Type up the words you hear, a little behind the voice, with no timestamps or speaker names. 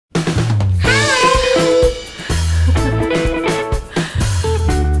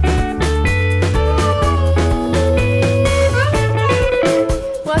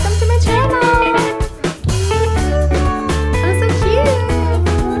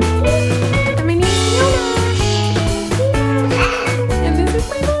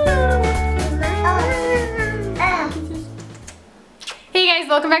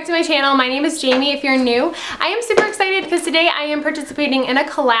my channel. My name is Jamie if you're new. I am super excited because today I am participating in a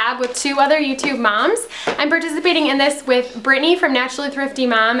collab with two other YouTube moms. I'm participating in this with Brittany from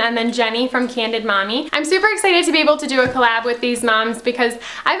Naturallythriftymom and then Jenny from CandidMommy. I'm super excited to be able to do a collab with these moms because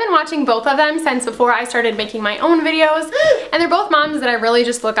I've been watching both of them since before I started making my own videos, and they're both moms that I really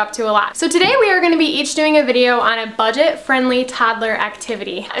just look up to a lot. So today we are going to be each doing a video on a budget-friendly toddler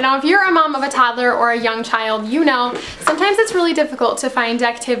activity. Now if you're a mom of a toddler or a young child, you know sometimes it's really difficult to find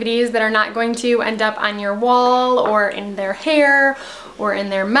activities that are not going to end up on your wall or in their hair or in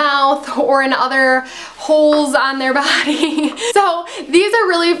their mouth or in other holes on their body. So these are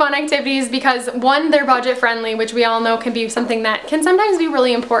really fun activities because one, they're budget friendly, which we all know can be something that can sometimes be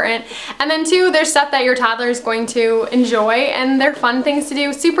really important, and then two, they're stuff that your toddler is going to enjoy and they're fun things to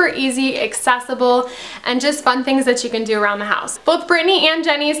do, super easy, accessible, and just fun things that you can do around the house. Both Brittany and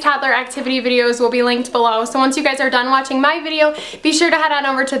Jenny's toddler activity videos will be linked below, so once you guys are done watching my video, be sure to head on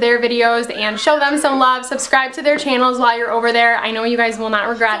over to their videos and show them some love, subscribe to their channels while you're over there. I know you guys will not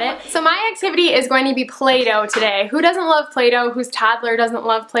regret it. So my activity is going to be Play-Doh today. Who doesn't love Play-Doh? Whose toddler doesn't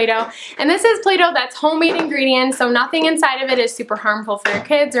love Play-Doh? And this is Play-Doh that's homemade ingredients, so nothing inside of it is super harmful for your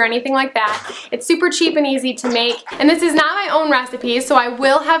kids or anything like that. It's super cheap and easy to make, and this is not my own recipe, so I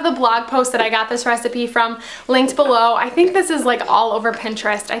will have the blog post that I got this recipe from linked below. I think this is like all over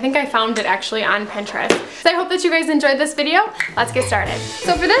Pinterest. I think I found it actually on Pinterest. So I hope that you guys enjoyed this video. Let's get started.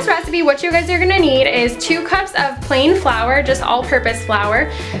 So for this recipe, what you guys are gonna need is 2 cups of plain flour, just all-purpose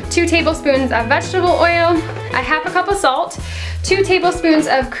flour, 2 tablespoons of vegetable oil, a half a cup of salt, 2 tablespoons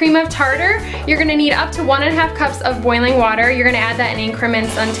of cream of tartar. You're gonna need up to 1.5 cups of boiling water. You're gonna add that in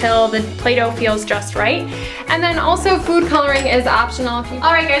increments until the Play-Doh feels just right. And then also food coloring is optional.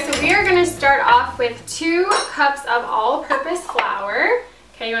 Alright guys, so we are gonna start off with 2 cups of all-purpose flour.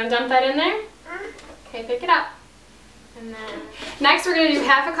 Okay, you wanna dump that in there? Okay, pick it up. And then next we're gonna do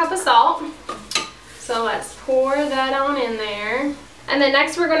half a cup of salt. So let's pour that on in there. And then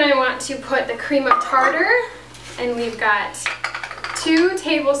next we're going to want to put the cream of tartar, and we've got 2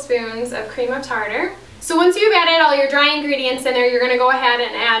 tablespoons of cream of tartar. So once you've added all your dry ingredients in there, you're going to go ahead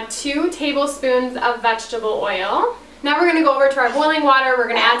and add 2 tablespoons of vegetable oil. Now we're going to go over to our boiling water. We're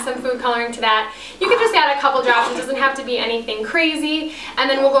going to add some food coloring to that. You can just add a couple drops. It doesn't have to be anything crazy. And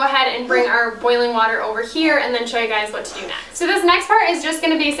then we'll go ahead and bring our boiling water over here and then show you guys what to do next. So this next part is just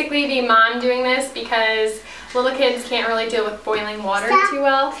going to basically be mom doing this because little kids can't really deal with boiling water too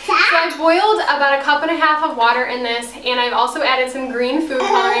well. So I've boiled about 1.5 cups of water in this, and I've also added some green food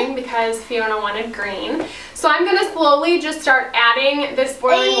coloring because Fiona wanted green. So I'm going to slowly just start adding this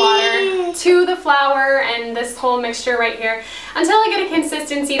boiling water to the flour and this whole mixture right here until I get a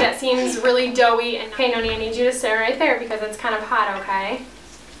consistency that seems really doughy. And okay, Noni, I need you to sit right there because it's kind of hot, okay?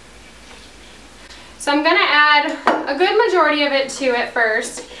 So I'm going to add a good majority of it to it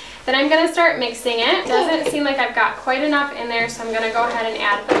first. Then I'm going to start mixing it. It doesn't seem like I've got quite enough in there, so I'm going to go ahead and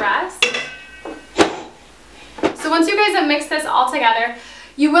add the rest. So once you guys have mixed this all together,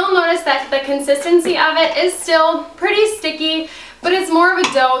 you will notice that the consistency of it is still pretty sticky, but it's more of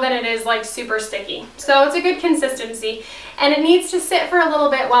a dough than it is like super sticky. So it's a good consistency, and it needs to sit for a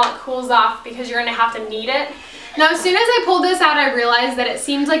little bit while it cools off because you're going to have to knead it. Now as soon as I pulled this out, I realized that it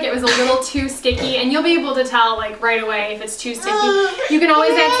seemed like it was a little too sticky, and you'll be able to tell like right away if it's too sticky. You can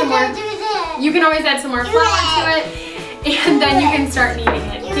always add some more. You can always add some more flour to it, and then you can start kneading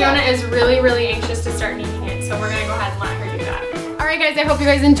it. Fiona is really anxious to start kneading it, so we're gonna go ahead and let her do that. Alright guys, I hope you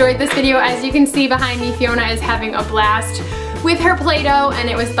guys enjoyed this video. As you can see behind me, Fiona is having a blast with her Play-Doh, and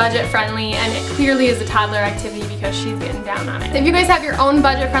it was budget friendly, and it clearly is a toddler activity because she's getting down on it. If you guys have your own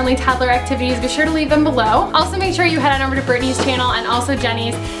budget friendly toddler activities, be sure to leave them below. Also make sure you head on over to Brittany's channel and also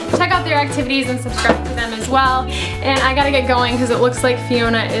Jenny's. Check out their activities and subscribe to them as well. And I gotta get going because it looks like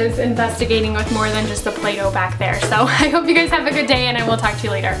Fiona is investigating with more than just the Play-Doh back there. So I hope you guys have a good day, and I will talk to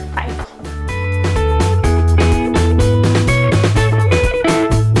you later. Bye.